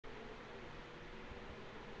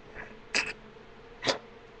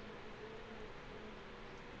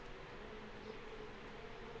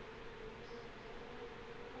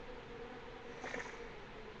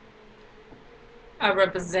I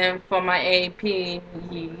represent for my AP.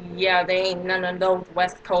 Yeah, they ain't none of those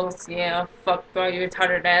West Coast. Yeah, fuck all your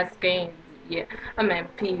retarded ass games. Yeah, I'm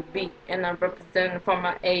MPB and I'm representing for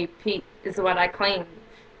my AP. Is what I claim.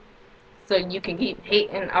 So you can keep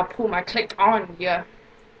hating. I'll pull my click on ya.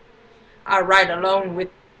 I ride along with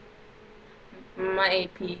my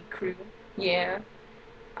AP crew. Yeah,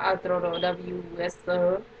 I throw the WS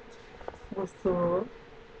up. What's up?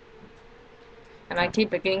 And I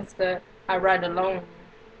keep it gangsta. I ride alone.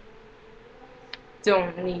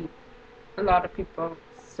 Don't need a lot of people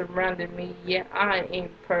surrounding me. Yeah, I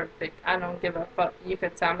ain't perfect. I don't give a fuck. You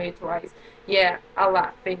can tell me twice. Yeah, I'll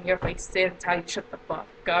laugh in your face and tell you shut the fuck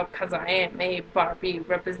up. Cause I am a Barbie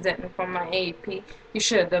representing from my AP. You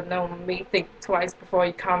should have known me. Think twice before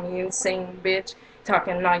you call me insane, bitch.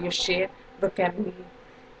 Talking all your shit. Look at me.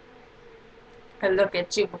 And look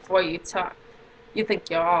at you before you talk. You think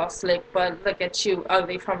you're all slick, but look at you,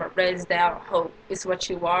 ugly from a rezzed out hoe. It's what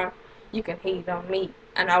you are. You can hate on me,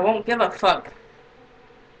 and I won't give a fuck.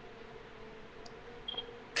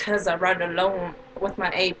 Cause I ride alone with my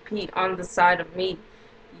AP on the side of me.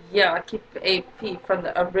 Yeah, I keep AP from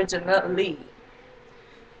the original lead.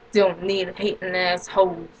 Don't need hating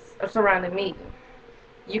assholes surrounding me.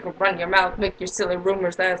 You can run your mouth, make your silly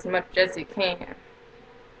rumors as much as you can.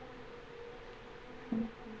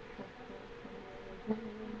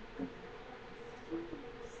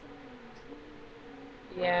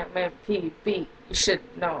 Yeah, man, PB, you should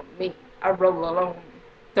know me. I roll alone,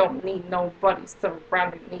 don't need nobody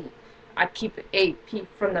surrounding me. I keep it AP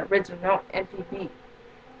from the original MPB.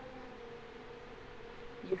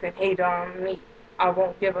 You can hate on me. I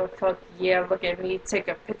won't give a fuck. Yeah, look at me. Take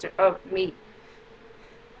a picture of me.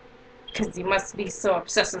 Cause you must be so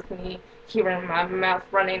obsessed with me. Hearing my mouth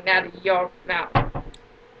running out of your mouth.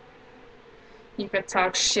 You can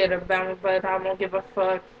talk shit about me, but I won't give a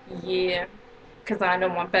fuck. Yeah. Cause I know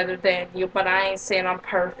I'm better than you. But I ain't saying I'm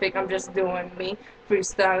perfect. I'm just doing me.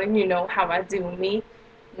 Freestyling, you know how I do me.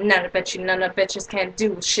 None of bitches can't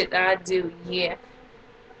do shit I do. Yeah.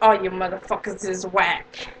 All you motherfuckers is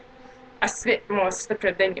whack. I spit more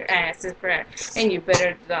slicker than your ass is crack. And you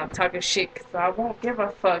better stop talking shit, cause I won't give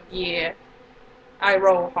a fuck, yeah. I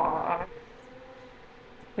roll hard.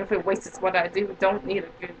 If it wastes what I do, don't need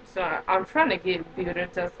a good. So I'm trying to get better,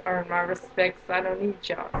 just earn my respect, so I don't need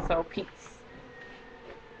y'all. So peace.